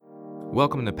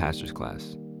Welcome to Pastor's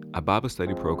Class, a Bible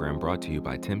study program brought to you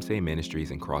by Timsay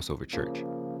Ministries and Crossover Church.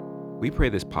 We pray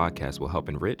this podcast will help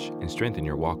enrich and strengthen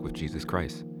your walk with Jesus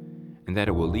Christ, and that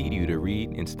it will lead you to read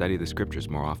and study the scriptures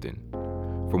more often.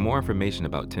 For more information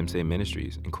about Timsay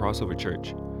Ministries and Crossover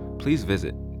Church, please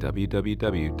visit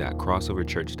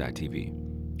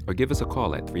www.crossoverchurch.tv or give us a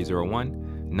call at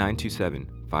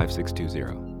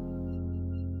 301-927-5620.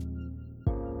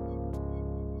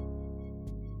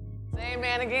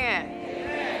 Amen again.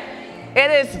 It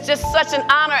is just such an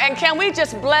honor. And can we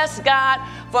just bless God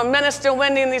for Minister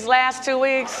Wendy in these last 2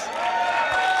 weeks?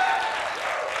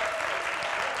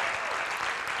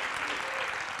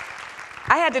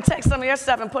 I had to take some of your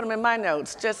stuff and put them in my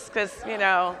notes just because,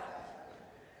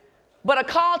 But a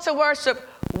call to worship,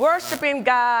 worshiping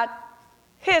God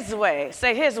His way.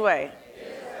 Say His way. His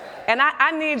way. And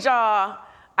I need y'all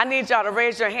to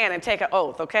raise your hand and take an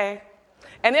oath, okay?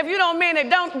 And if you don't mean it,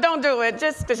 don't do it,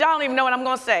 just because y'all don't even know what I'm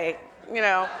going to say.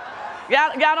 Y'all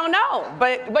don't know,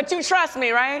 but you trust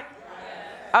me, right?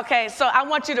 Okay, so I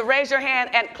want you to raise your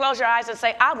hand and close your eyes and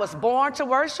say, I was born to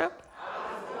worship.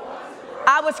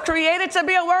 I was created to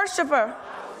be a worshiper.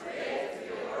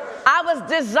 I was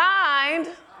designed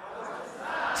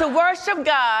to worship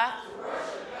God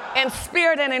in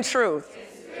spirit and in truth.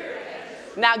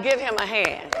 Now give him a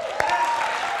hand.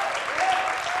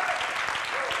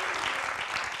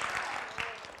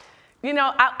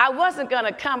 I wasn't going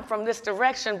to come from this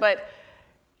direction, but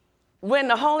when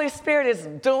the Holy Spirit is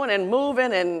doing and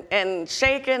moving and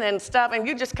shaking and stuff, and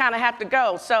you just kind of have to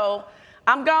go. So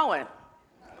I'm going.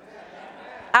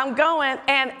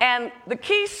 And the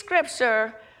key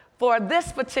scripture for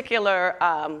this particular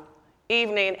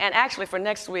evening, and actually for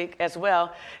next week as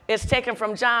well, is taken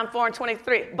from John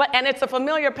 4:23. And it's a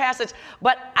familiar passage,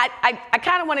 but I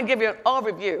kind of want to give you an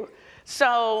overview.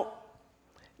 So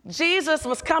Jesus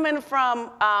was coming from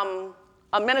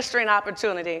a ministering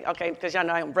opportunity, okay, because y'all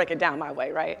know I don't break it down my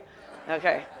way, right?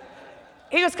 Okay.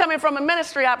 He was coming from a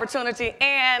ministry opportunity,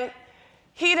 and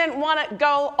he didn't want to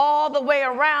go all the way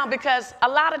around because a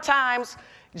lot of times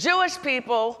Jewish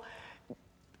people,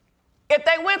 if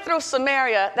they went through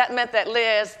Samaria, that meant that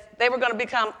they were going to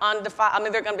become undefiled.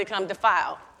 They're going to become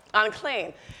defiled,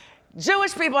 unclean.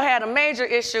 Jewish people had a major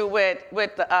issue with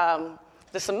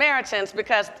the Samaritans,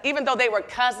 because even though they were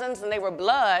cousins and they were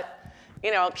blood,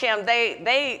 Kim,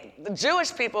 the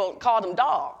Jewish people called them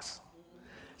dogs.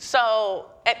 So,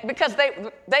 because they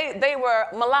were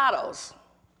mulattoes,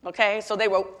 okay? So they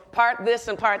were part this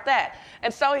and part that.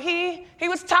 And so he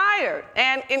was tired,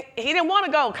 and he didn't want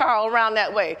to go, Carl, around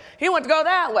that way. He wanted to go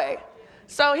that way.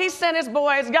 So he sent his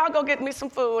boys, y'all go get me some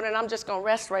food, and I'm just going to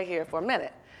rest right here for a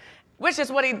minute, which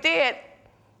is what he did.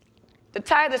 To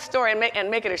tie this story and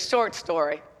make it a short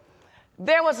story,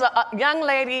 there was a young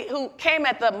lady who came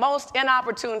at the most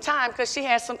inopportune time because she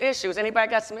had some issues. Anybody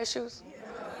got some issues?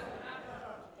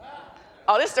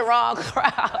 Oh, this is the wrong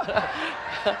crowd.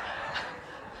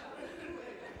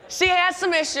 She had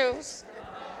some issues.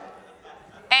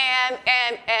 And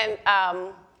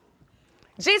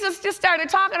Jesus just started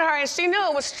talking to her, and she knew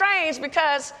it was strange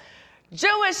because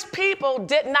Jewish people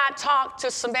did not talk to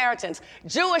Samaritans.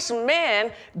 Jewish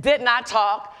men did not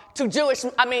talk to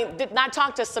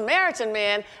Samaritan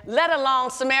men, let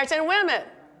alone Samaritan women.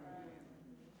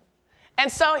 And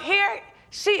so here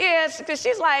she is, because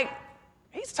she's like,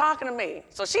 he's talking to me.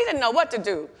 So she didn't know what to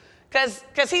do,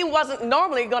 because he wasn't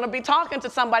normally going to be talking to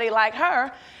somebody like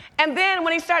her. And then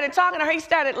when he started talking to her, he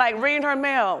started like reading her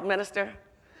mail, minister.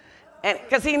 And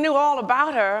because he knew all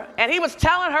about her, and he was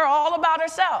telling her all about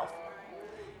herself.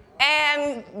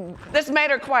 And this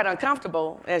made her quite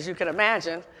uncomfortable, as you can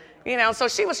imagine. So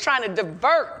she was trying to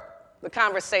divert the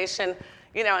conversation,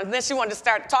 and then she wanted to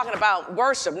start talking about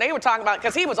worship. And they were talking about,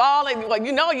 because he was all in, you're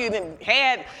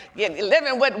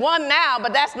living with one now,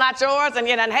 but that's not yours, and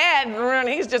you done had, and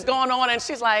he's just going on, and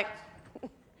she's like,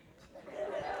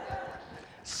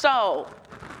 So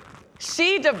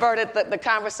she diverted the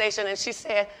conversation, and she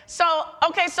said,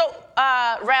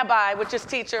 Rabbi, which is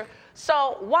teacher,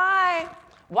 so why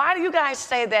do you guys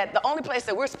say that the only place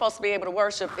that we're supposed to be able to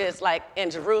worship is like in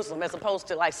Jerusalem as opposed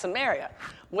to like Samaria,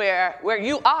 where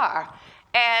you are?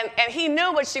 And he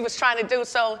knew what she was trying to do,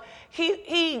 so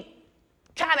he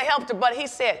kind of helped her, but he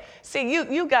said, see,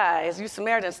 you guys, you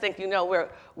Samaritans think you know where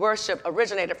worship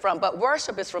originated from, but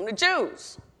worship is from the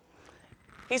Jews.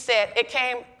 He said it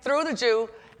came through the Jew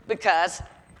because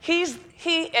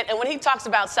and when he talks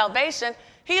about salvation,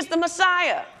 he's the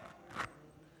Messiah.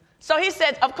 So he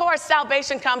said, of course,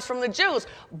 salvation comes from the Jews.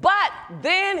 But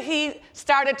then he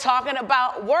started talking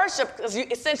about worship, because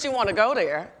since you want to go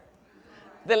there,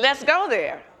 then let's go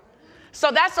there.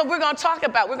 So that's what we're going to talk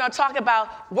about. We're going to talk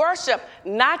about worship,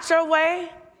 not your way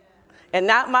and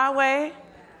not my way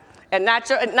and not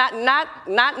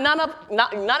none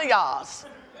of y'all's.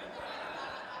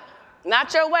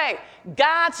 Not your way,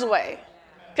 God's way,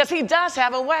 because he does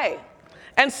have a way.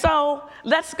 And so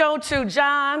let's go to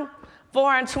John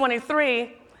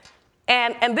 4:23.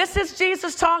 And this is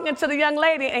Jesus talking to the young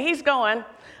lady, and he's going,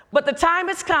 but the time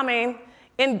is coming,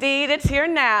 indeed it's here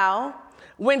now,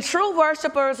 when true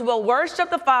worshipers will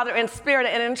worship the Father in spirit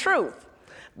and in truth.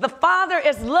 The Father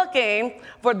is looking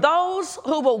for those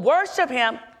who will worship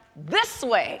him this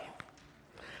way.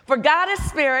 For God is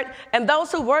spirit, and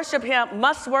those who worship him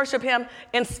must worship him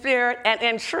in spirit and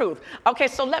in truth. Okay,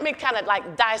 so let me kind of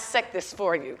like dissect this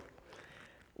for you.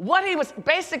 What he was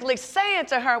basically saying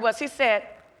to her was, he said,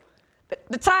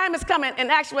 the time is coming,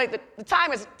 and actually the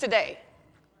time is today.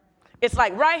 It's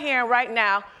like right here and right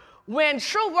now, when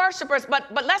true worshipers,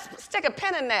 but let's stick a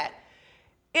pin in that.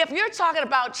 If you're talking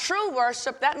about true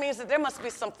worship, that means that there must be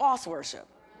some false worship.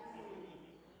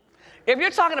 If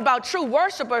you're talking about true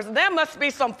worshipers, there must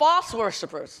be some false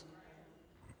worshipers.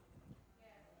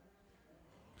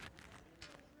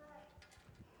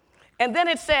 And then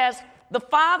it says, the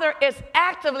Father is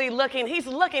actively looking. He's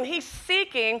looking, he's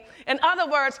seeking. In other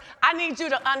words, I need you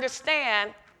to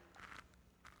understand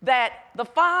that the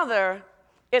Father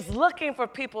is looking for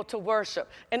people to worship.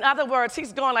 In other words,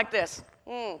 he's going like this.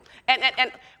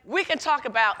 And we can talk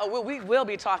about, or we will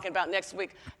be talking about next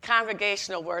week,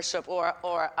 congregational worship or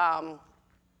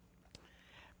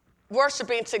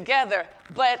worshiping together.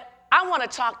 But I want to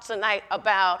talk tonight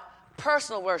about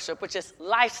personal worship, which is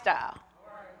lifestyle.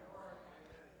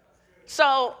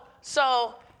 So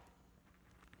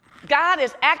God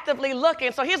is actively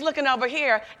looking. So he's looking over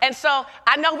here. And so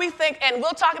I know we think, and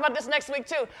we'll talk about this next week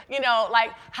too,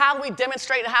 like how we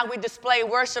demonstrate and how we display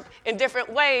worship in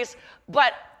different ways.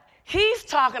 But he's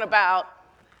talking about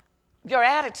your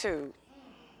attitude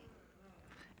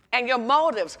and your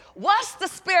motives. What's the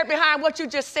spirit behind what you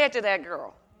just said to that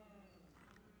girl?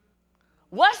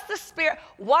 What's the spirit?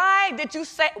 Why did you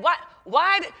say,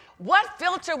 what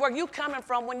filter were you coming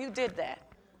from when you did that?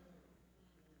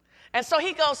 And so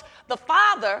he goes, the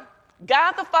Father,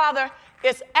 God the Father,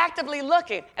 is actively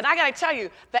looking. And I got to tell you,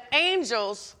 the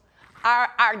angels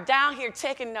are down here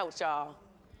taking notes, y'all.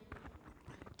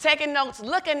 Taking notes,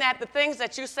 looking at the things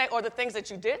that you say or the things that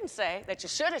you didn't say, that you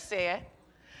should have said.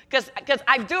 Because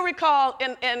I do recall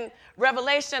in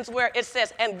Revelations where it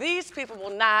says, and these people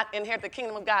will not inherit the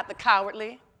kingdom of God, the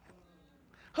cowardly.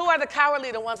 Who are the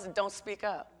cowardly? The ones that don't speak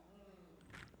up.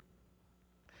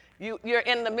 You're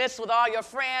in the midst with all your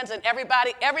friends and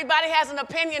everybody has an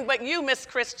opinion but you, Miss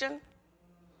Christian.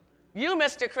 You,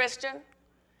 Mr. Christian.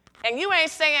 And you ain't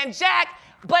saying jack,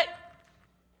 but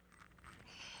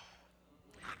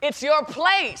it's your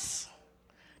place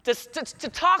to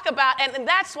talk about, and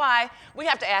that's why we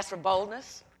have to ask for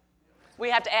boldness.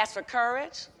 We have to ask for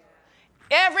courage.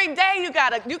 Every day you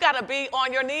gotta be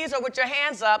on your knees or with your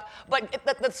hands up, but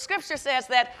the scripture says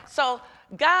that, so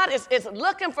God is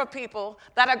looking for people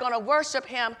that are going to worship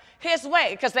him his way,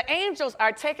 because the angels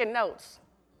are taking notes.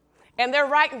 And they're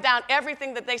writing down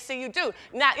everything that they see you do.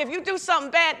 Now, if you do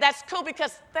something bad, that's cool,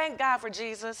 because thank God for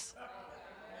Jesus.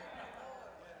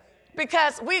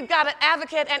 Because we've got an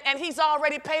advocate, and he's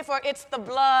already paid for it. It's the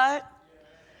blood.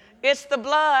 It's the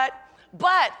blood.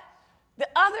 But the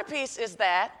other piece is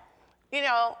that,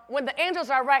 when the angels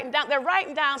are writing down, they're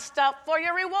writing down stuff for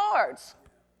your rewards.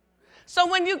 So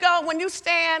when you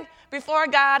stand before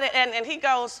God and he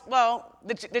goes, well,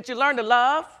 did you learn to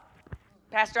love,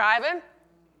 Pastor Ivan?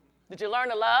 Did you learn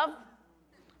to love?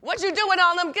 What'd you do with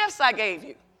all them gifts I gave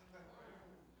you?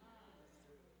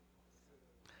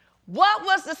 What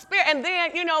was the spirit? And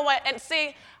then, you know what? And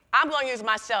see, I'm going to use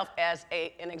myself as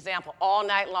an example all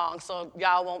night long so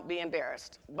y'all won't be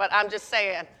embarrassed. But I'm just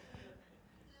saying,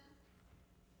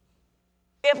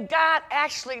 if God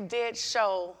actually did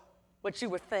show what you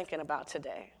were thinking about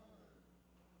today,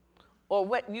 or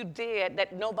what you did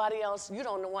that you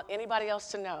don't want anybody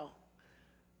else to know.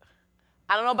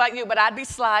 I don't know about you, but I'd be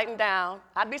sliding down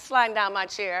my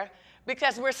chair,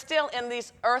 because we're still in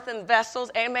these earthen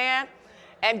vessels, amen?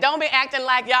 And don't be acting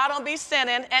like y'all don't be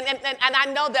sinning. And I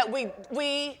know that we, let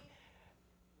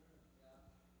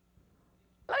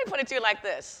me put it to you like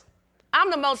this.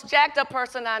 I'm the most jacked up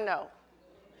person I know.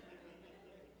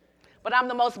 But I'm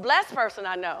the most blessed person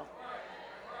I know.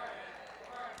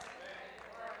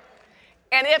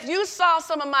 And if you saw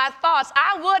some of my thoughts,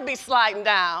 I would be sliding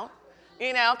down,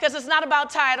 because it's not about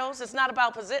titles. It's not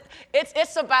about position.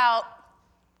 It's about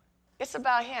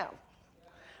him.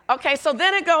 Okay, so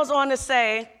then it goes on to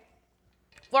say,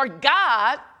 for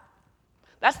God,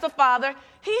 That's the Father.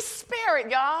 He's spirit,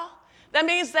 y'all. That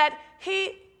means that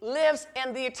he lives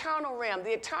in the eternal realm.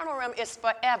 The eternal realm is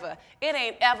forever. It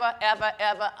ain't ever, ever,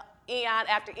 ever, eon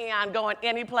after eon going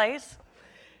any place.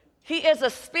 He is a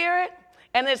spirit,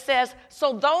 and it says,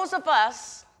 so those of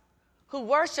us who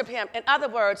worship him, in other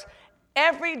words,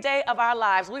 every day of our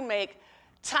lives, we make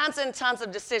tons and tons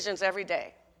of decisions every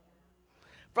day.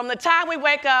 From the time we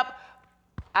wake up,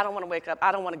 I don't want to wake up.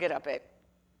 I don't want to get up at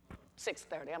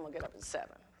 6:30. I'm going to get up at 7.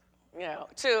 You know,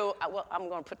 to, well, I'm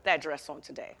going to put that dress on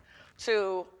today.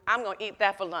 To, I'm going to eat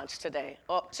that for lunch today.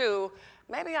 Or to,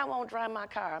 maybe I won't drive my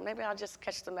car. Maybe I'll just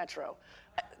catch the metro.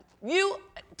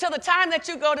 Till the time that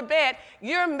you go to bed,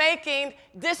 you're making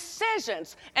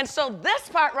decisions. And so this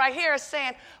part right here is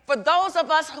saying, for those of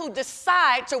us who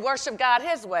decide to worship God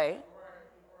his way,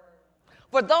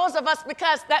 for those of us,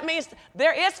 because that means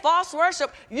there is false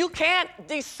worship, you can't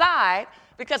decide,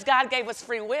 because God gave us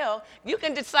free will, you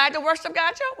can decide to worship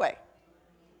God your way.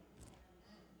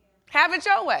 Have it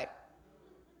your way.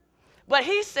 But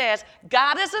he says,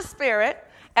 God is a spirit,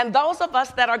 and those of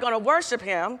us that are going to worship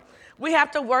him, we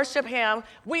have to worship him.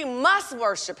 We must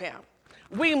worship him.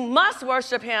 We must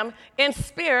worship him in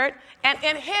spirit and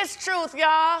in his truth,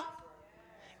 y'all.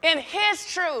 In his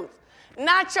truth,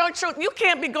 not your truth. You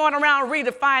can't be going around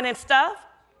redefining stuff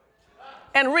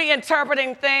and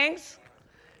reinterpreting things.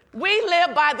 We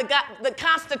live by the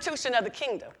constitution of the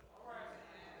kingdom.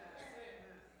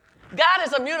 God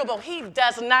is immutable. He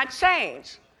does not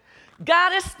change.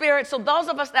 God is spirit, so those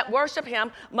of us that worship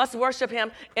him must worship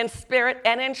him in spirit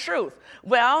and in truth.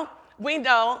 Well, we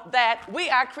know that we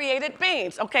are created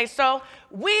beings. Okay, so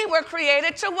we were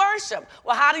created to worship.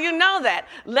 Well, how do you know that?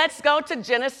 Let's go to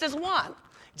Genesis 1.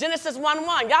 Genesis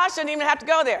 1:1. Y'all shouldn't even have to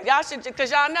go there. Y'all should, because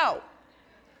y'all know.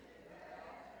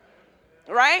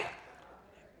 Right?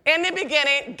 In the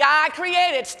beginning, God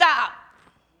created. Stop.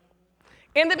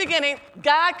 In the beginning,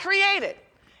 God created.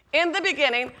 In the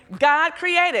beginning, God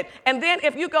created. And then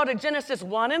if you go to Genesis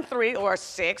 1 and 3 or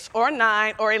 6 or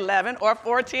 9 or 11 or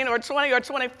 14 or 20 or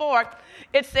 24,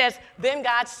 it says, then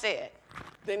God said,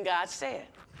 then God said,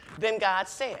 then God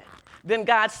said, then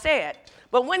God said.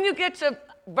 But when you get to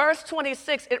verse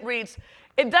 26, it reads,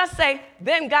 it does say,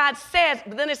 then God said,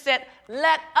 but then it said,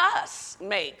 let us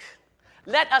make.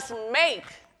 Let us make.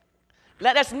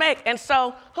 Let us make. And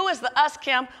so who is the us,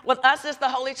 Kim? Well, us is the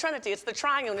Holy Trinity. It's the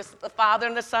triune. It's the Father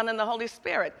and the Son and the Holy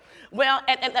Spirit. Well,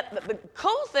 and the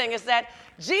cool thing is that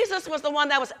Jesus was the one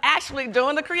that was actually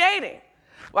doing the creating.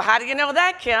 Well, how do you know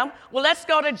that, Kim? Well, let's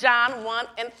go to John 1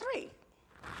 and 3.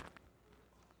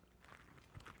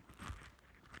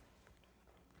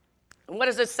 And what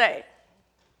does it say?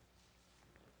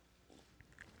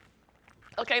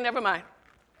 Okay, never mind.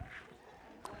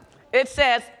 It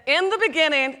says, in the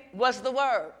beginning was the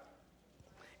Word.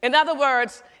 In other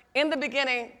words, in the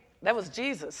beginning, that was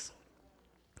Jesus.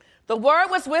 The Word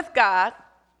was with God.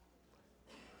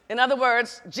 In other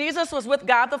words, Jesus was with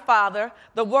God the Father.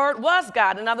 The Word was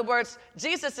God. In other words,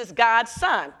 Jesus is God's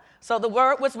Son. So the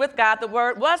Word was with God. The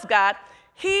Word was God.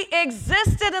 He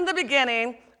existed in the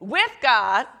beginning with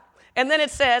God. And then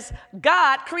it says,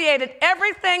 God created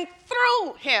everything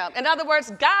through him. In other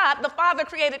words, God, the Father,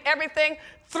 created everything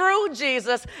through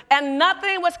Jesus, and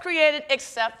nothing was created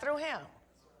except through him.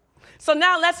 So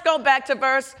now let's go back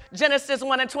to Genesis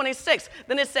 1 and 26.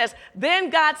 Then it says, then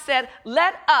God said,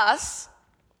 let us,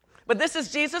 but this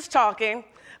is Jesus talking,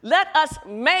 let us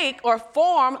make or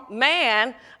form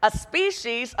man, a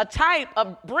species, a type,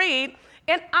 a breed,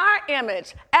 in our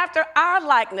image, after our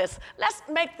likeness. Let's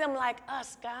make them like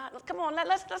us, God. Come on,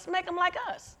 let's make them like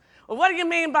us. Well, what do you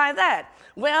mean by that?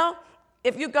 Well,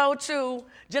 if you go to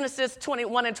Genesis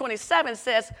 21 and 27, it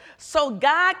says, so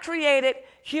God created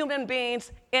human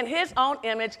beings in his own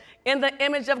image. In the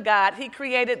image of God, he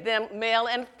created them male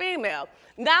and female.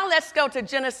 Now let's go to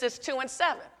Genesis 2 and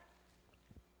 7.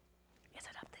 Is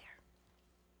it up there?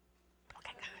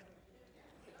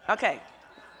 Okay,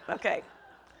 good. Okay.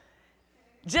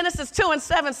 Genesis 2 and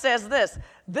 7 says this,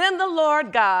 then the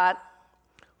Lord God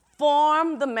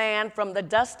formed the man from the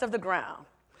dust of the ground.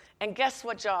 And guess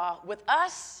what, y'all? With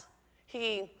us,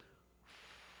 he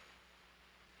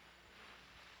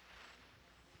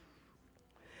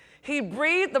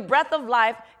breathed the breath of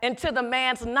life into the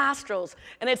man's nostrils.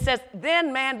 And it says,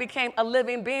 then man became a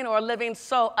living being or a living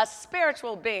soul, a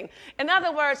spiritual being. In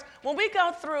other words, when we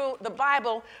go through the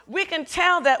Bible, we can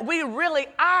tell that we really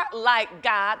are like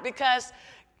God, because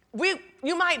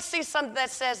you might see something that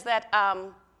says that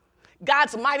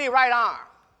God's mighty right arm,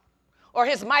 or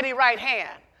his mighty right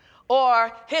hand,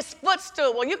 or his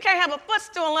footstool. Well, you can't have a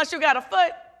footstool unless you got a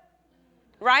foot,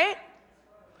 right?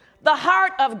 The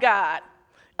heart of God.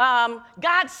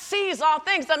 God sees all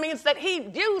things. That means that he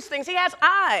views things. He has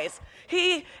eyes.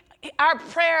 Our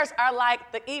prayers are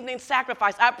like the evening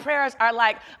sacrifice. Our prayers are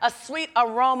like a sweet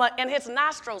aroma in his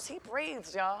nostrils. He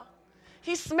breathes, y'all.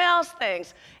 He smells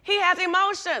things. He has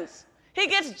emotions. He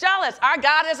gets jealous. Our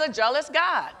God is a jealous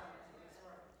God.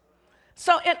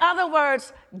 So in other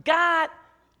words, God,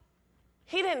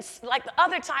 he didn't, like the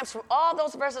other times from all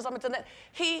those verses up until then,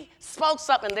 he spoke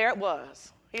something, there it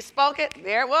was. He spoke it,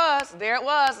 there it was, there it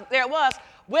was, there it was.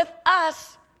 With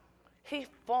us, he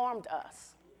formed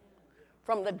us.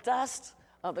 From the dust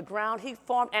of the ground, he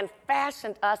formed and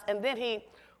fashioned us, and then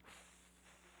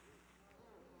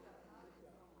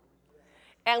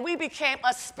and we became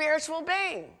a spiritual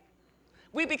being.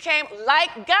 We became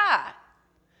like God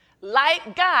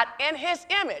in his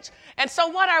image. And so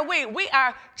what are we? We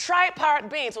are tripart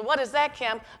beings. So what is that,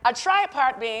 Kim? A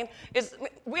tripart being is,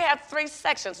 we have three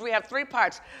sections. We have three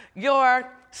parts.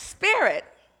 Your spirit,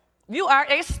 you are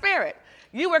a spirit.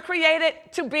 You were created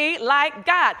to be like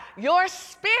God. Your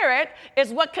spirit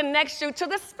is what connects you to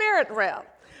the spirit realm.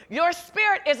 Your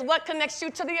spirit is what connects you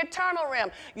to the eternal realm.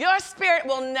 Your spirit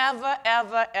will never,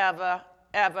 ever, ever,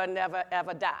 ever, never,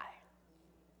 ever die.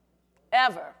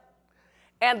 Ever.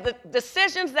 And the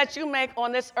decisions that you make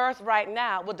on this earth right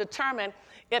now will determine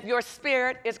if your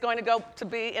spirit is going to go to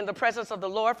be in the presence of the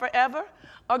Lord forever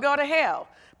or go to hell.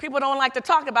 People don't like to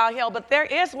talk about hell, but there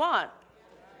is one.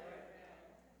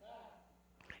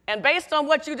 And based on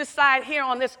what you decide here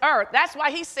on this earth, that's why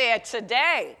he said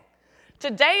today.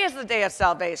 Today is the day of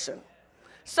salvation.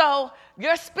 So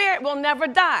your spirit will never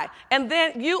die. And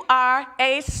then you are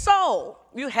a soul.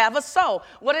 You have a soul.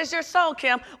 What is your soul,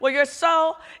 Kim? Well, your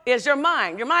soul is your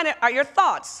mind. Your mind are your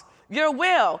thoughts. Your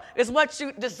will is what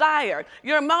you desire.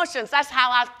 Your emotions, that's how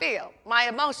I feel. My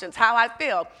emotions, how I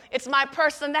feel. It's my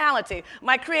personality,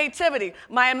 my creativity,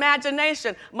 my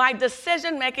imagination, my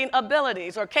decision-making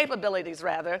abilities, or capabilities,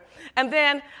 rather. And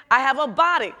then I have a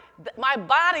body. My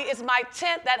body is my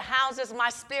tent that houses my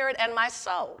spirit and my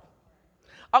soul.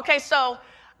 Okay, so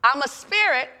I'm a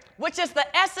spirit, which is the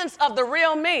essence of the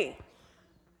real me.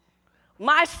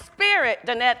 My spirit,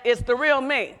 Danette, is the real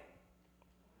me.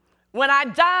 When I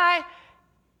die,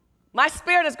 my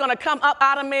spirit is going to come up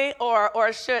out of me,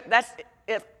 or should, that's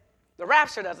if the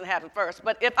rapture doesn't happen first.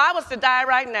 But if I was to die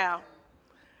right now,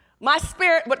 my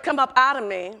spirit would come up out of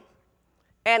me.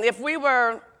 And if we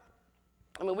are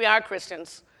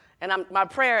Christians, and my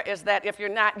prayer is that if you're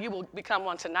not, you will become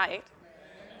one tonight.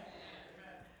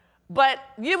 But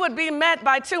you would be met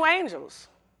by two angels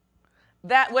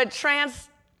that would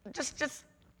just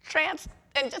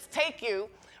take you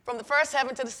from the first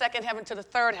heaven to the second heaven to the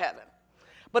third heaven.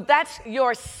 But that's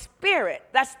your spirit.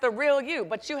 That's the real you.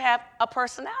 But you have a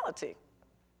personality,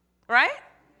 right?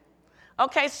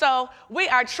 Okay, so we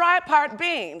are tripart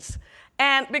beings.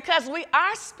 And because we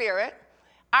are spirit,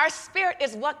 our spirit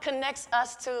is what connects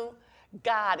us to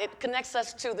God. It connects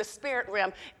us to the spirit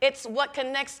realm. It's what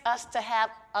connects us to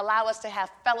allow us to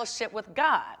have fellowship with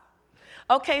God.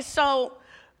 Okay, so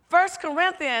 1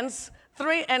 Corinthians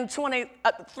 3 and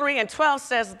 12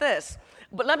 says this,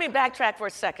 but let me backtrack for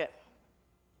a second.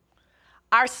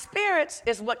 Our spirits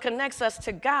is what connects us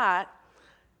to God,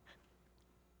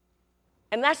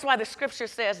 and that's why the scripture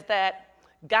says that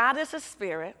God is a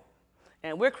spirit,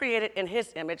 and we're created in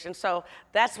his image, and so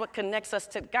that's what connects us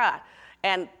to God.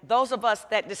 And those of us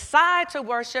that decide to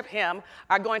worship him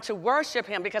are going to worship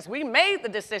him because we made the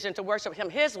decision to worship him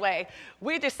his way.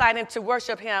 We decided to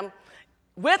worship him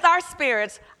with our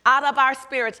spirits, out of our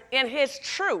spirits, in his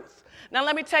truth. Now,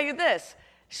 let me tell you this.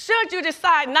 Should you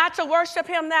decide not to worship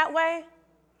him that way,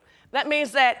 that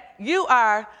means that you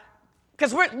are,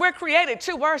 because we're created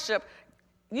to worship,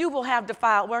 you will have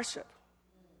defiled worship.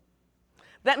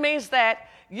 That means that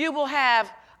you will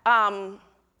have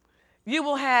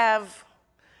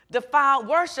defiled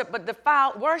worship, but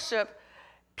defiled worship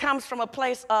comes from a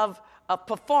place of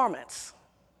performance.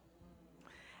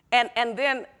 And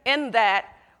then in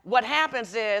that, what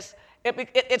happens is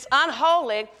it's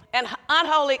unholy, and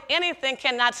unholy anything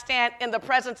cannot stand in the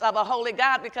presence of a holy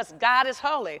God because God is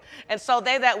holy. And so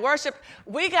they that worship,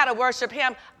 we got to worship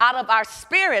him out of our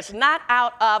spirits, not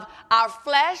out of our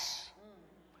flesh,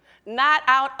 not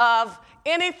out of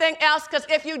anything else, because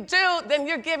if you do, then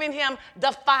you're giving him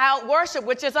defiled worship,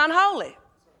 which is unholy.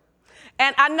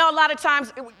 And I know a lot of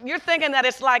times you're thinking that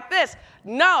it's like this.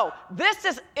 No, this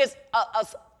is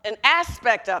an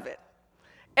aspect of it.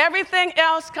 Everything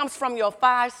else comes from your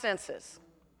five senses.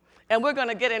 And we're going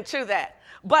to get into that.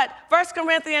 But 1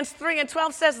 Corinthians 3 and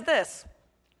 12 says this.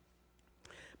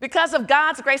 Because of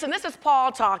God's grace, and this is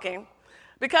Paul talking,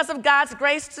 Because of God's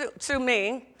grace to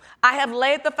me, I have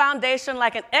laid the foundation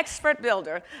like an expert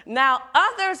builder. Now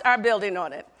others are building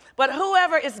on it. But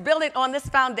whoever is building on this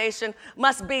foundation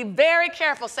must be very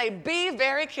careful. Say, be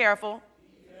very careful.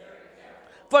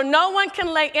 For no one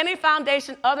can lay any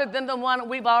foundation other than the one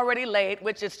we've already laid,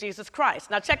 which is Jesus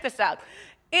Christ. Now check this out.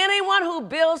 Anyone who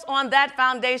builds on that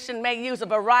foundation may use a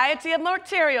variety of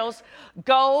materials: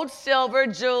 gold, silver,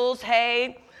 jewels,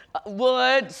 hay,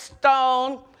 wood,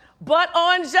 stone. But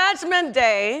on Judgment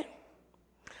Day,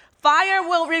 fire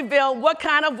will reveal what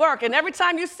kind of work. And every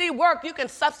time you see work, you can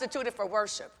substitute it for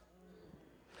worship.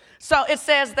 So it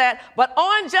says that, but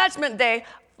on Judgment Day,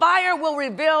 fire will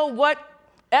reveal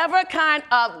whatever kind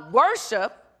of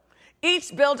worship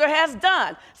each builder has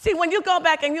done. See, when you go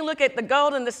back and you look at the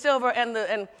gold and the silver and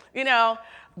the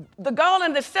gold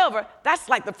and the silver, that's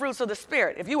like the fruits of the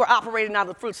Spirit, if you were operating out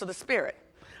of the fruits of the Spirit.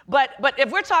 But if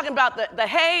we're talking about the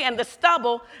hay and the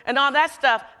stubble and all that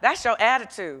stuff, that's your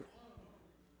attitude.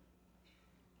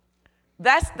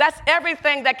 That's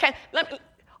everything that can.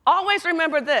 Always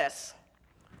remember this.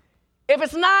 If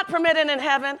it's not permitted in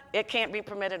heaven, it can't be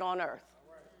permitted on earth.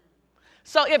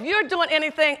 So if you're doing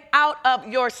anything out of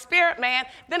your spirit, man,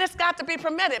 then it's got to be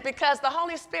permitted, because the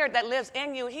Holy Spirit that lives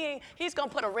in you, he's going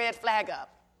to put a red flag up.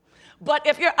 But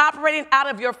if you're operating out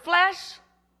of your flesh,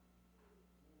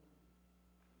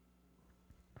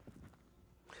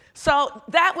 so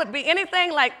that would be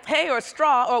anything like hay or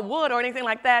straw or wood or anything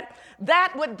like that.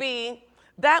 That would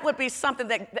be something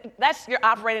that's you're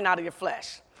operating out of your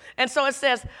flesh. And so it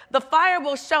says, the fire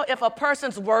will show if a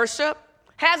person's worship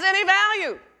has any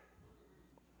value.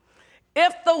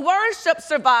 If the worship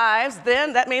survives,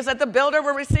 then that means that the builder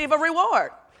will receive a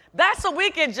reward. That's what we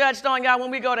get judged on, y'all,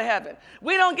 when we go to heaven.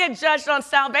 We don't get judged on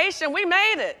salvation. We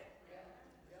made it.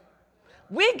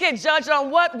 We get judged on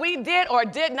what we did or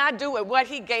did not do with what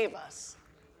he gave us.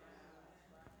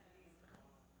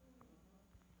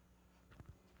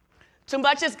 Too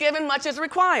much is given, much is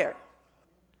required.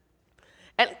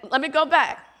 And let me go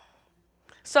back.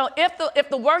 So if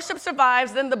the worship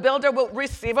survives, then the builder will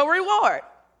receive a reward.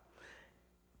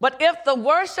 But if the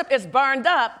worship is burned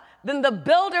up, then the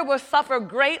builder will suffer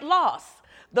great loss.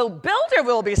 The builder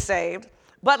will be saved,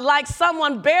 but like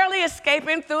someone barely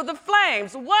escaping through the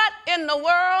flames. What in the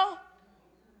world?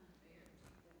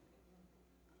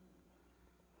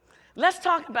 Let's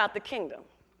talk about the kingdom,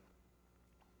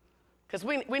 because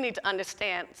we need to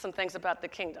understand some things about the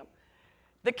kingdom.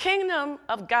 The kingdom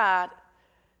of God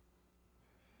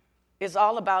is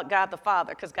all about God the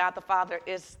Father, because God the Father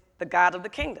is the God of the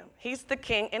kingdom. He's the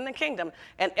king in the kingdom.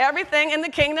 And everything in the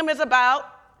kingdom is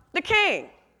about the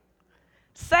king.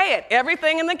 Say it.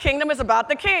 Everything in the kingdom is about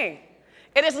the king.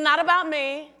 It is not about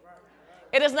me.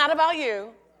 It is not about you.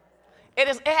 It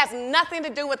has nothing to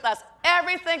do with us.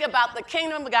 Everything about the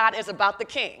kingdom of God is about the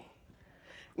king.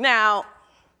 Now,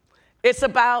 it's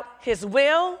about his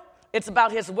will. It's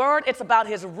about his word. It's about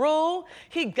his rule.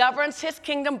 He governs his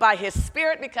kingdom by his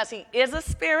spirit, because he is a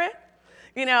spirit.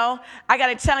 You know, I got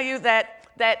to tell you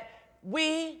that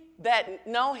we that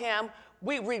know him,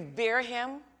 we revere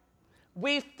him.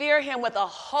 We fear him with a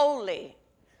holy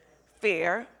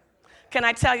fear. Can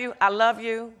I tell you, I love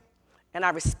you and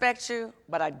I respect you,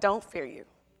 but I don't fear you.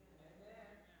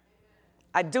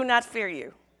 I do not fear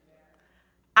you.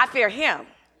 I fear him,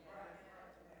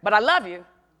 but I love you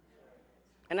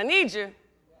and I need you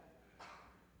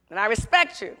and I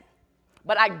respect you,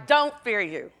 but I don't fear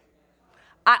you.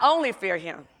 I only fear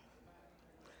him.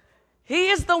 He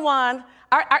is the one,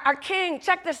 our king.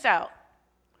 Check this out.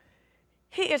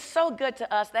 He is so good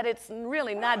to us that it's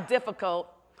really not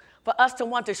difficult for us to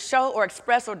want to show or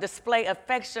express or display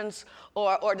affections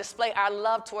or display our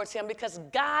love towards him, because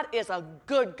God is a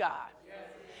good God.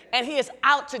 And he is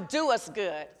out to do us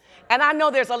good. And I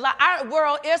know there's a lot. Our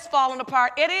world is falling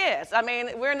apart. It is. I mean,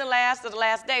 we're in the last of the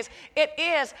last days. It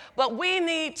is. But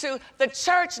the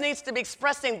church needs to be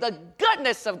expressing the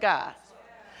goodness of God.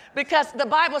 Because the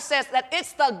Bible says that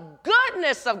it's the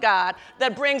goodness of God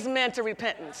that brings men to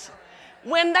repentance.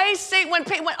 When they see, when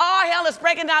all hell is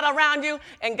breaking out around you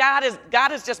and God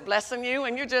is just blessing you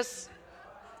and you're just...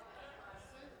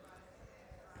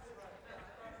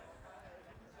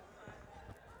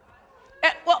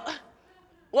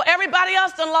 Well, everybody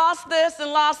else done lost this and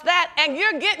lost that, and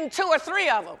you're getting 2 or 3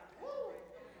 of them.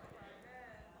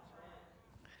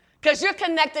 Because you're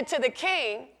connected to the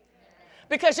king,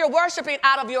 because you're worshiping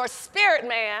out of your spirit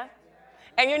man,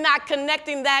 and you're not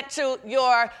connecting that to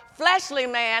your fleshly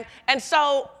man. And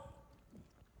so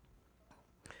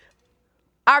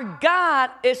our God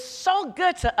is so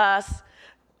good to us.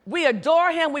 We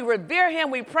adore him, we revere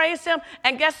him, we praise him,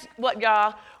 and guess what,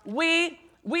 y'all? We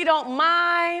We don't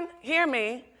mind, hear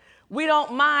me, we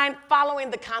don't mind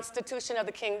following the constitution of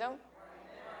the kingdom.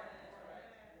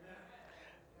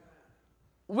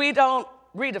 We don't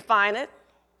redefine it.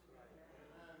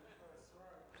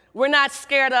 We're not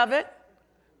scared of it.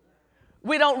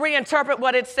 We don't reinterpret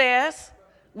what it says.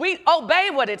 We obey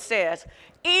what it says,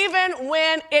 even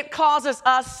when it causes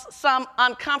us some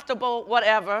uncomfortable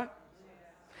whatever.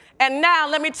 And now,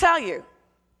 let me tell you,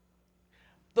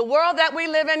 the world that we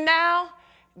live in now,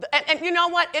 and you know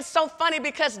what? It's so funny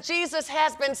because Jesus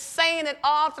has been saying it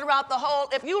all throughout the whole.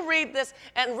 If you read this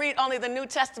and read only the New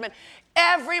Testament,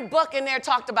 every book in there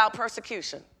talked about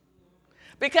persecution.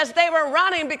 Because they were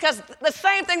running, because the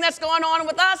same thing that's going on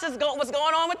with us was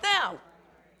going on with them.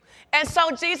 And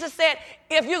so Jesus said,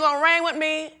 if you're going to reign with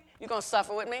me, you're going to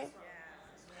suffer with me.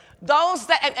 Those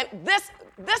that, and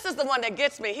this is the one that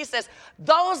gets me. He says,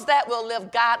 those that will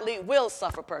live godly will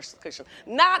suffer persecution.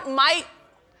 Not might,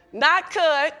 not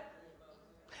could.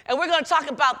 And we're going to talk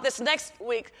about this next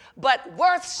week, but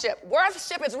worthship.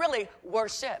 Worthship is really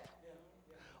worship.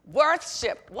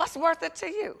 Worthship. What's worth it to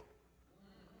you?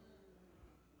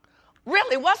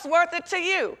 Really, what's worth it to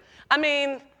you? I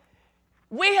mean,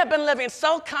 we have been living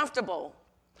so comfortable.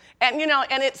 And,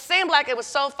 and it seemed like it was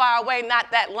so far away not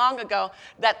that long ago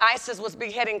that ISIS was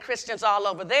beheading Christians all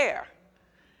over there.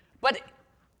 But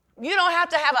you don't have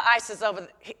to have an ISIS over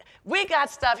there. We got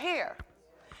stuff here.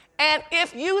 And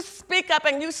if you speak up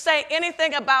and you say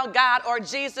anything about God or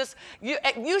Jesus,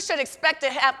 you should expect to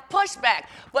have pushback.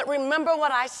 But remember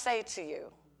what I say to you.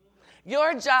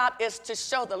 Your job is to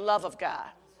show the love of God.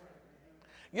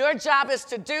 Your job is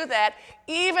to do that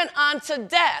even unto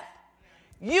death.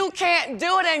 You can't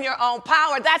do it in your own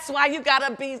power. That's why you got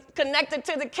to be connected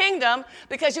to the kingdom,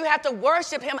 because you have to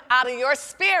worship him out of your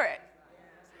spirit.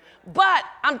 But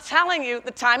I'm telling you,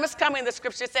 the time is coming, the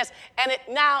scripture says, and it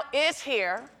now is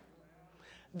here,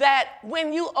 that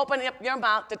when you open up your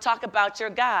mouth to talk about your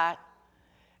God,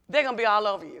 they're going to be all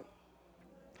over you.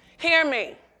 Hear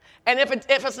me. And if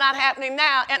it's not happening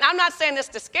now, and I'm not saying this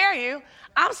to scare you,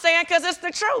 I'm saying because it's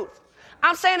the truth.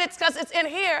 I'm saying it's because it's in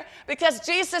here, because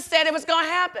Jesus said it was going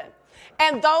to happen.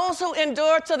 And those who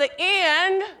endure to the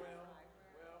end.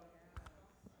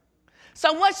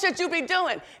 So what should you be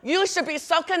doing? You should be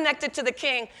so connected to the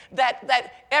King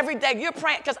that every day you're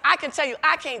praying, because I can tell you,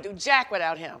 I can't do jack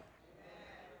without him.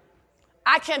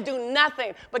 I can do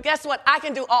nothing. But guess what? I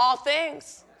can do all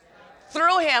things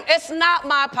through him. It's not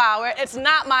my power. It's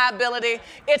not my ability.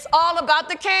 It's all about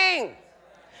the King.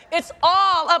 It's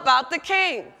all about the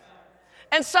King.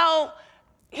 And so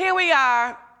here we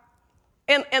are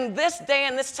in this day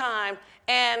and this time,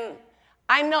 and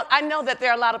I know that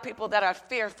there are a lot of people that are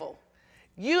fearful.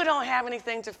 You don't have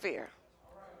anything to fear.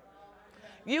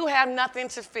 You have nothing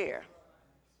to fear.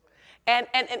 And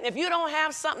if you don't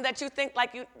have something that you think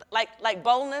like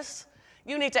boldness,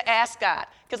 you need to ask God.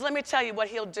 Because let me tell you what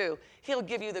he'll do. He'll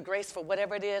give you the grace for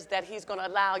whatever it is that he's going to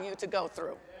allow you to go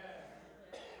through.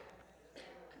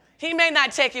 He may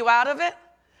not take you out of it,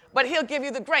 but he'll give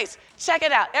you the grace. Check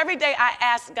it out. Every day I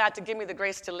ask God to give me the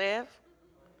grace to live,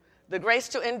 the grace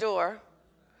to endure,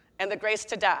 and the grace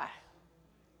to die.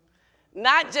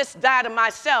 Not just die to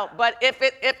myself, but if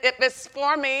it's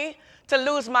for me to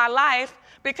lose my life,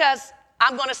 because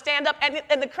I'm going to stand up.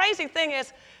 And the crazy thing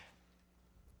is,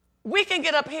 we can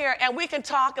get up here and we can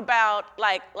talk about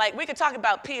we can talk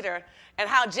about Peter and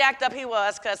how jacked up he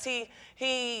was because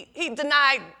he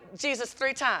denied Jesus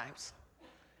 3 times.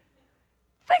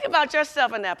 Think about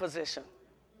yourself in that position.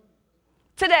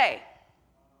 Today,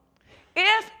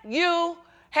 if you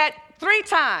had 3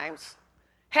 times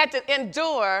had to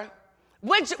endure,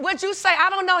 would you say,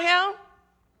 I don't know him?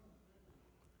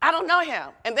 I don't know him.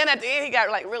 And then at the end, he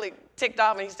got really ticked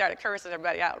off and he started cursing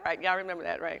everybody out, right? Y'all remember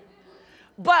that, right?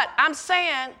 But I'm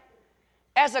saying,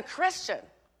 as a Christian,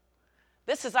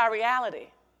 this is our reality.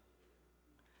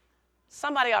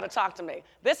 Somebody ought to talk to me.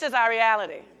 This is our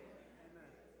reality.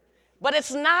 But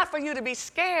it's not for you to be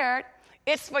scared.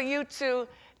 It's for you to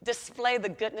display the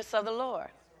goodness of the Lord.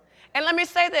 And let me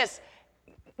say this.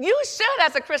 You should,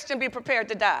 as a Christian, be prepared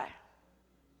to die.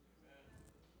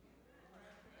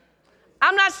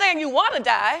 I'm not saying you want to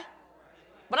die,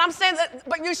 but I'm saying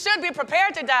but you should be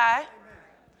prepared to die.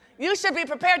 You should be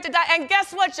prepared to die. And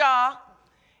guess what, y'all?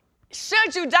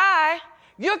 Should you die,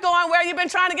 you're going where you've been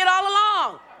trying to get all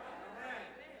along.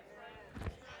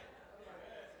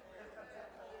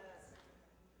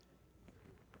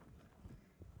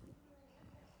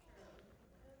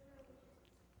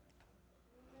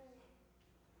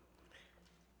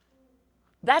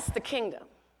 That's the kingdom.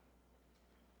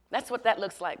 That's what that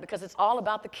looks like, because it's all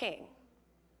about the King.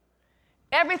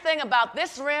 Everything about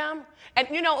this realm, and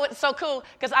you know what's so cool?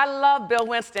 Because I love Bill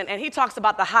Winston, and he talks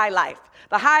about the high life.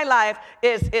 The high life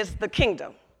is the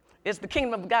kingdom. It's the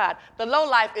kingdom of God. The low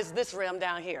life is this realm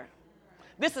down here.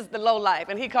 This is the low life,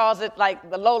 and he calls it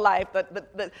like the low life,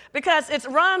 because it's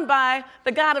run by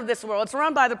the God of this world. It's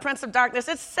run by the prince of darkness.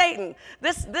 It's Satan.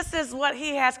 This is what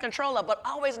he has control of, but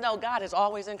always know God is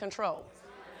always in control.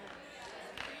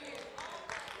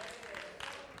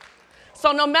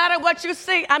 So no matter what you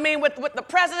see, I mean, with the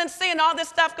presidency and all this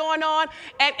stuff going on,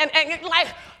 and you're like,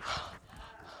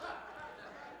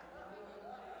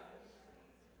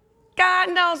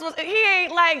 God knows he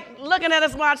ain't like looking at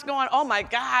his watch going, oh my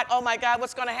God,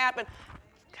 what's going to happen?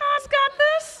 God's got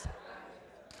this.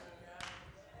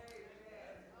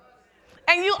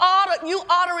 And you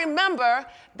ought to remember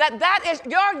that is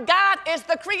your God is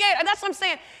the creator. And that's what I'm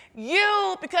saying.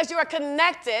 You, because you are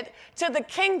connected to the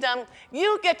kingdom,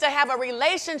 you get to have a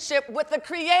relationship with the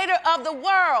creator of the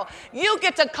world. You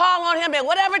get to call on him at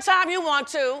whatever time you want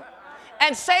to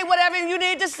and say whatever you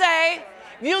need to say.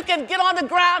 You can get on the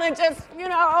ground and just, or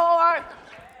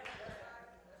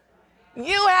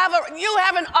you have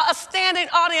a standing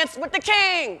audience with the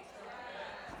king.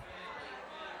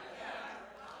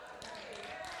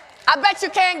 I bet you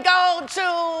can't go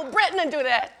to Britain and do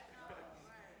that.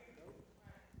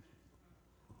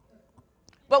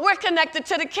 But we're connected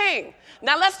to the king.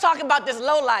 Now let's talk about this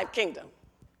low-life kingdom.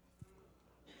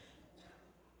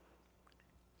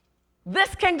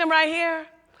 This kingdom right here,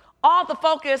 all the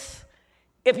focus,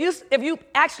 if you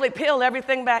actually peel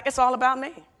everything back, it's all about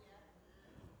me.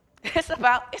 It's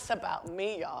about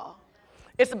me, y'all.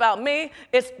 It's about me.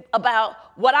 It's about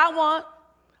what I want,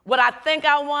 what I think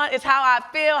I want. It's how I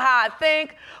feel, how I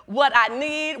think, what I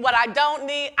need, what I don't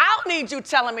need. I don't need you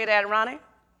telling me that, Ronnie.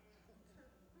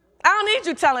 I don't need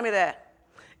you telling me that.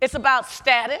 It's about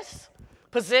status,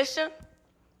 position,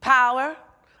 power,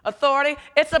 authority.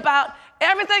 It's about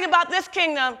everything about this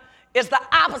kingdom is the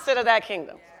opposite of that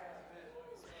kingdom.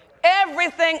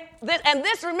 Everything,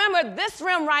 remember, this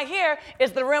realm right here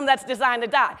is the realm that's designed to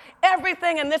die.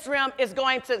 Everything in this realm is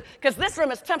going to, because this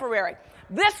realm is temporary.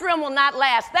 This realm will not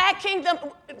last. That kingdom,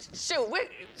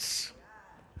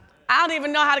 I don't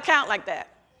even know how to count like that.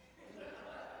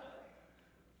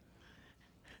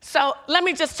 So let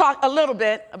me just talk a little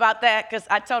bit about that, because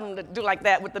I told him to do like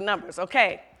that with the numbers,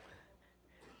 okay?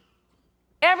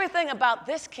 Everything about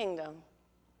this kingdom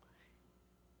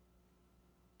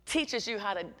teaches you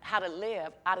how to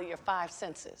live out of your five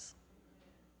senses.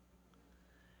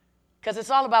 Because it's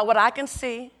all about what I can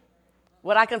see,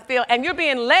 what I can feel, and you're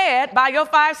being led by your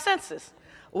five senses.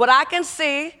 What I can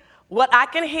see, what I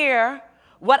can hear,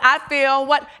 what I feel,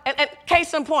 and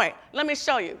case in point, let me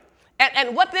show you.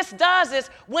 And what this does is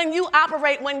when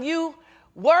you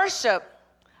worship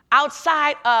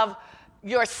outside of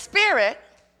your spirit,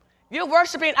 you're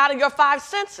worshiping out of your five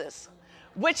senses,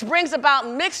 which brings about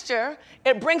mixture.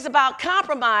 It brings about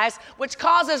compromise, which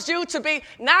causes you to be,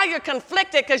 now you're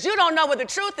conflicted because you don't know what the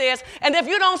truth is. And if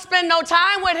you don't spend no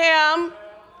time with him,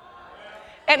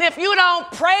 and if you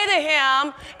don't pray to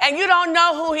him, and you don't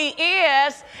know who he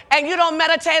is, and you don't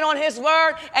meditate on his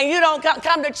word, and you don't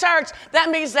come to church, that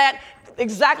means that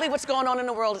exactly what's going on in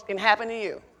the world can happen to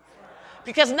you.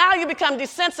 Because now you become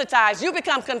desensitized, you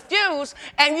become confused,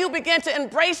 and you begin to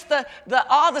embrace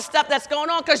all the stuff that's going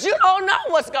on because you don't know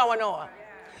what's going on.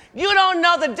 You don't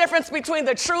know the difference between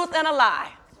the truth and a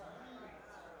lie.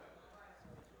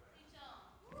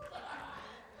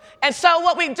 And so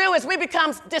what we do is we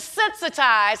become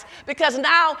desensitized because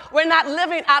now we're not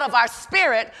living out of our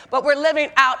spirit, but we're living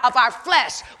out of our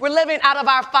flesh. We're living out of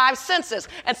our five senses.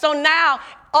 And so now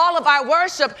all of our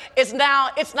worship it's now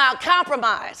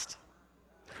compromised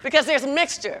because there's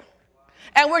mixture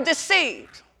and we're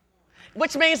deceived,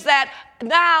 which means that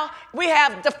now we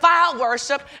have defiled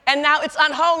worship and now it's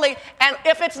unholy. And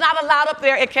if it's not allowed up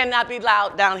there, it cannot be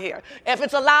allowed down here. If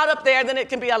it's allowed up there, then it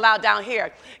can be allowed down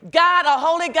here. God, a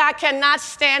holy God, cannot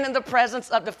stand in the presence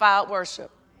of defiled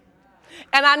worship.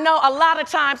 And I know a lot of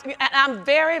times, and I'm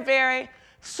very, very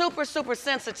super, super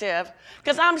sensitive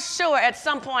because I'm sure at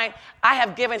some point I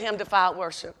have given him defiled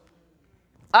worship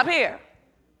up here.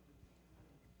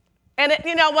 And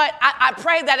you know what? I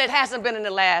pray that it hasn't been in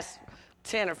the last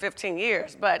 10 or 15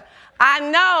 years, but I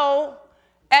know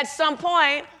at some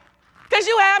point, because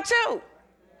you have too.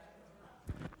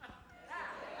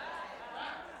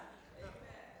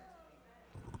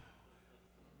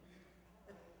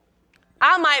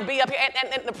 I might be up here,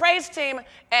 and the praise team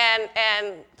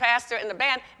and pastor and the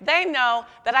band, they know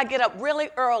that I get up really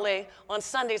early on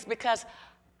Sundays because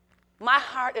my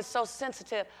heart is so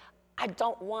sensitive. I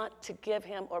don't want to give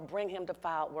him or bring him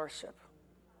defiled worship.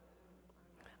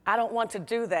 I don't want to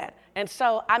do that. And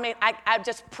so, I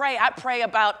just pray. I pray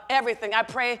about everything. I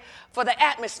pray for the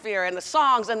atmosphere and the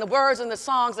songs and the words and the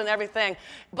songs and everything.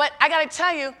 But I got to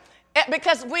tell you,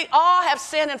 because we all have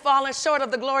sinned and fallen short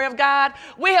of the glory of God,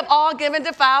 we have all given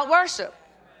defiled worship.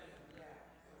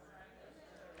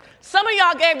 Some of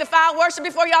y'all gave defiled worship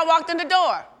before y'all walked in the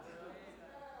door.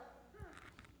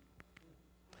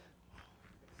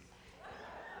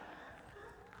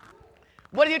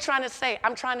 What are you trying to say?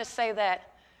 I'm trying to say that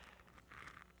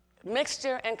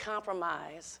mixture and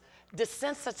compromise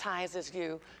desensitizes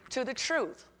you to the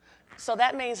truth. So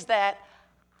that means that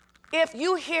if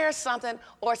you hear something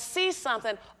or see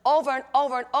something over and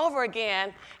over and over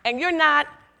again, and you're not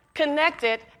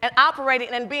connected and operating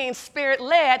and being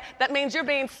spirit-led, that means you're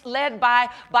being led by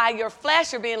your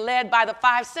flesh, you're being led by the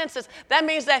five senses. That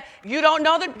means that you don't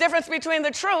know the difference between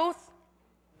the truth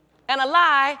and a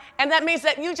lie, and that means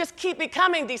that you just keep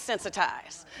becoming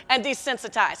desensitized and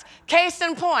desensitized. Case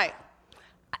in point,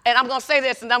 and I'm going to say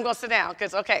this and I'm going to sit down,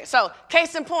 so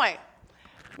case in point.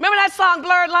 Remember that song,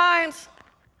 Blurred Lines?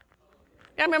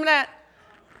 Y'all remember that?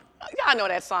 Y'all know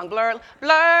that song, Blurred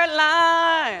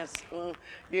Lines.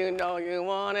 You know you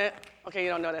want it. Okay, you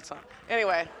don't know that song.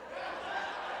 Anyways.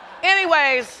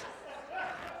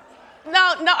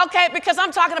 No, okay, because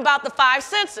I'm talking about the five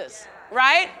senses,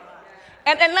 right?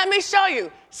 And let me show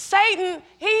you. Satan,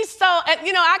 he's so,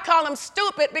 I call him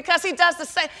stupid because he does the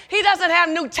same. He doesn't have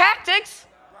new tactics.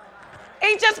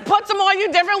 He just puts them on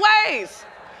you different ways.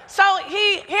 So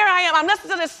here I am. I'm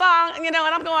listening to this song, and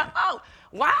I'm going, oh,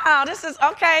 wow, this is,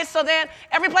 okay. So then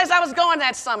every place I was going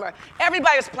that summer,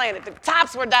 everybody was playing it. The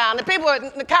tops were down. The people were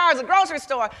in the cars at the grocery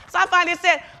store. So I finally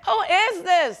said, who is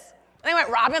this? And they went,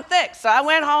 Robin Thicke. So I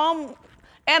went home,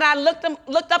 and I looked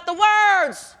up the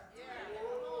words.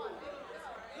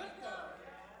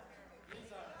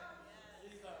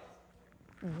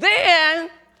 Then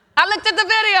I looked at the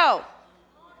video.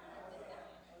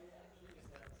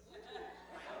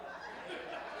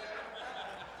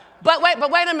 But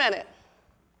wait a minute.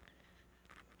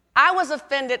 I was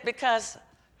offended because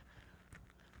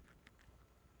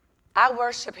I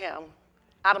worship him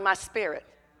out of my spirit.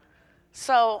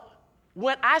 So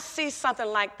when I see something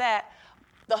like that,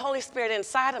 the Holy Spirit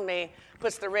inside of me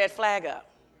puts the red flag up.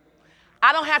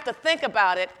 I don't have to think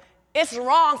about it. It's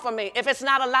wrong for me. If it's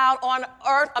not allowed on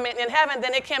earth, in heaven,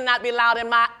 then it cannot be allowed in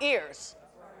my ears.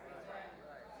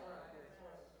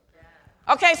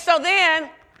 Okay, so then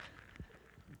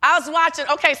I was watching,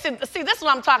 see, this is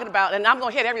what I'm talking about, and I'm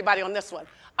going to hit everybody on this one.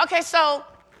 Okay, so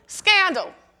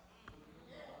Scandal.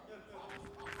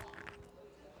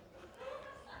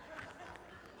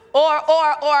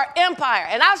 Or Empire.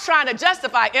 And I was trying to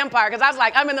justify Empire because I was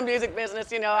like, I'm in the music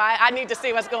business, I need to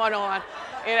see what's going on,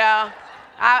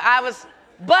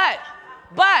 but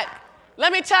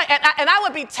let me tell you, and I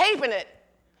would be taping it,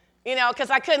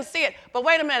 because I couldn't see it. But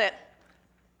wait a minute.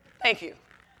 Thank you.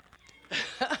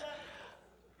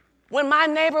 When my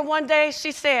neighbor one day,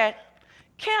 she said,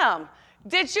 Kim,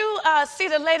 did you see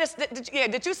the latest,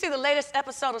 did you see the latest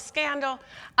episode of Scandal?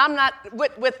 I'm not,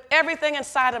 with everything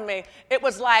inside of me, it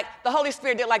was like the Holy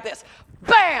Spirit did like this,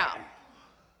 bam!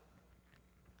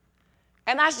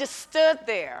 And I just stood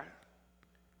there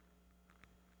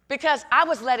because I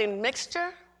was letting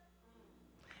mixture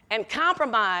and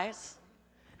compromise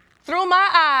through my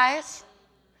eyes.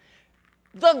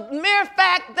 The mere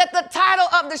fact that the title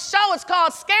of the show is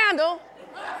called Scandal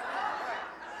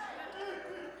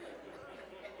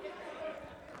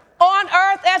on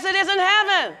earth as it is in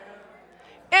heaven.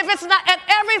 If it's not, and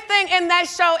everything in that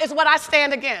show is what I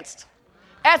stand against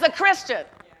as a Christian.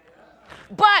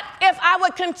 But if I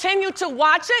would continue to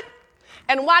watch it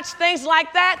and watch things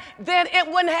like that, then it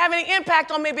wouldn't have any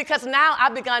impact on me because now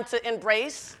I've begun to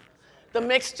embrace the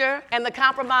mixture and the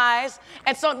compromise.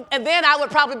 And then I would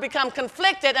probably become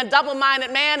conflicted, and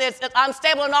double-minded man is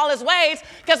unstable in all his ways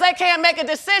because they can't make a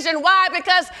decision. Why?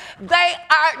 Because they're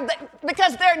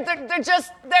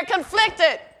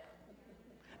conflicted.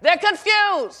 They're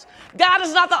confused. God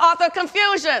is not the author of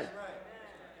confusion.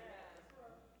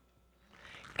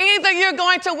 Either you're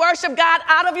going to worship God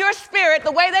out of your spirit,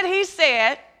 the way that he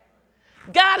said.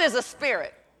 God is a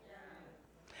spirit.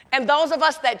 And those of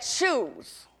us that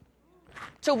choose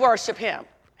to worship him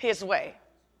his way,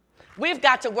 we've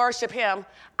got to worship him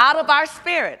out of our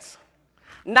spirits,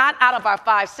 not out of our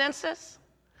five senses,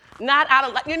 not out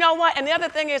of, you know what? And the other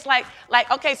thing is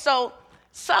okay, so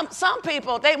some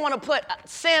people, they want to put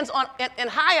sins in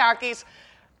hierarchies.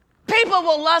 People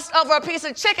will lust over a piece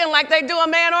of chicken like they do a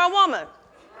man or a woman.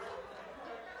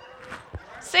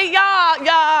 See,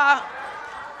 y'all.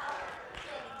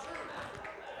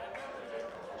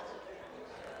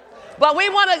 But we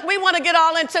want to get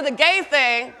all into the gay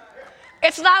thing.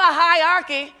 It's not a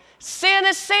hierarchy. Sin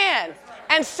is sin,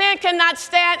 and sin cannot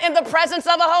stand in the presence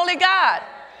of a holy God.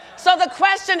 So the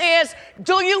question is,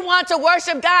 do you want to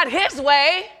worship God his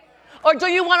way, or do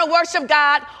you want to worship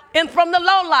God from the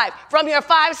low life, from your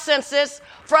five senses,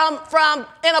 from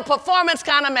in a performance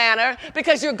kind of manner,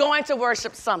 because you're going to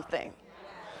worship something.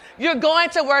 You're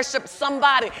going to worship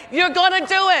somebody. You're going to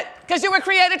do it because you were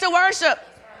created to worship.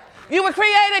 You were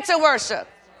created to worship.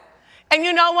 And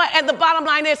you know what? And the bottom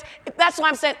line is, that's why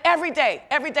I'm saying every day,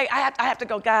 I have to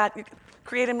go, God, you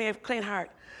created me a clean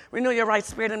heart. Renew your right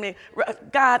spirit in me.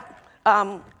 God,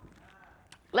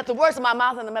 let the words of my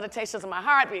mouth and the meditations of my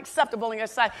heart be acceptable in your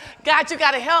sight. God, you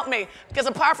got to help me, because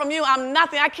apart from you, I'm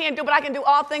nothing. I can't do, but I can do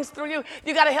all things through you.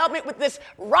 You got to help me with this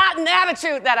rotten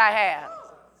attitude that I have.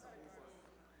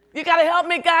 You got to help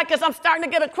me, God, because I'm starting to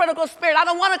get a critical spirit. I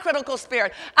don't want a critical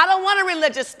spirit. I don't want a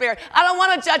religious spirit. I don't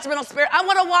want a judgmental spirit. I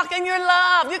want to walk in your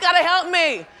love. You got to help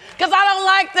me, because I don't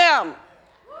like them.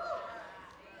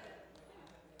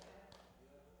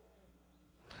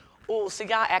 Oh, see,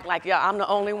 y'all act like I'm the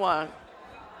only one.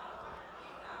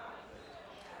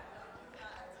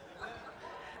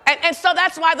 And so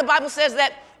that's why the Bible says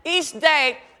that each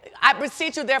day, I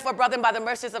beseech you, therefore, brethren, by the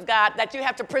mercies of God, that you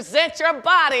have to present your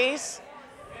bodies,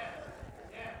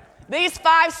 these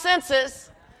five senses,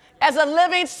 as a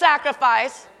living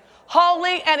sacrifice,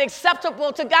 holy and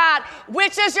acceptable to God,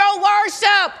 which is your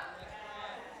worship.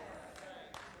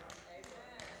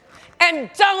 And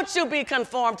don't you be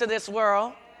conformed to this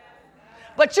world,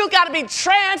 but you got to be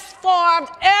transformed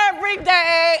every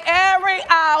day, every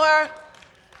hour,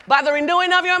 by the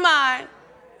renewing of your mind,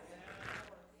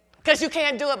 because you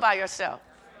can't do it by yourself.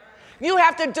 You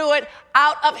have to do it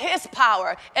out of his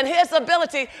power and his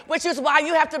ability, which is why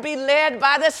you have to be led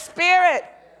by the Spirit.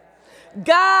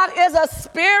 God is a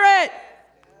spirit.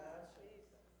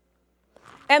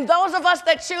 And those of us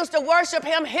that choose to worship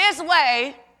him his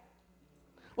way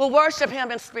will worship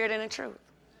him in spirit and in truth.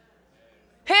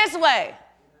 His way.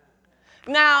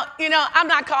 Now, I'm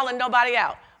not calling nobody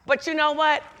out, but you know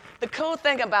what? The cool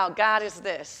thing about God is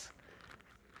this.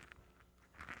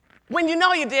 When you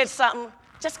know you did something,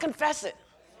 just confess it.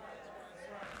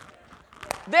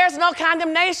 There's no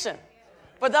condemnation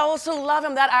for those who love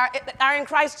him that are in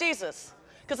Christ Jesus.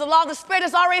 Because the law of the Spirit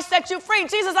has already set you free.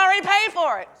 Jesus already paid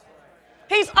for it.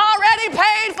 He's already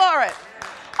paid for it.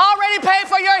 Already paid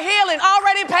for your healing.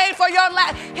 Already paid for your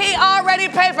life. He already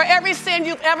paid for every sin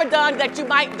you've ever done that you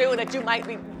might do, that you might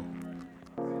be.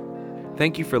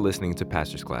 Thank you for listening to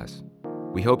Pastor's Class.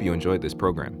 We hope you enjoyed this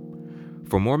program.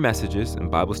 For more messages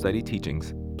and Bible study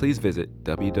teachings, please visit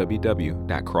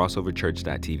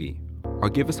www.crossoverchurch.tv or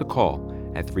give us a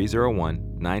call at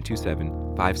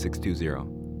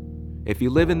 301-927-5620. If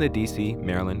you live in the D.C.,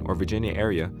 Maryland, or Virginia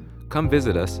area, come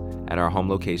visit us at our home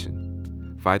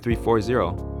location,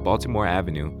 5340 Baltimore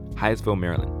Avenue, Hyattsville,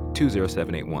 Maryland,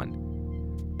 20781.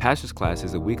 Pastor's Class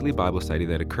is a weekly Bible study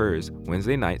that occurs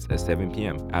Wednesday nights at 7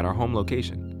 p.m. at our home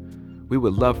location. We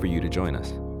would love for you to join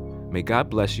us. May God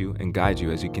bless you and guide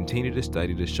you as you continue to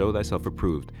study to show thyself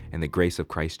approved in the grace of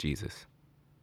Christ Jesus.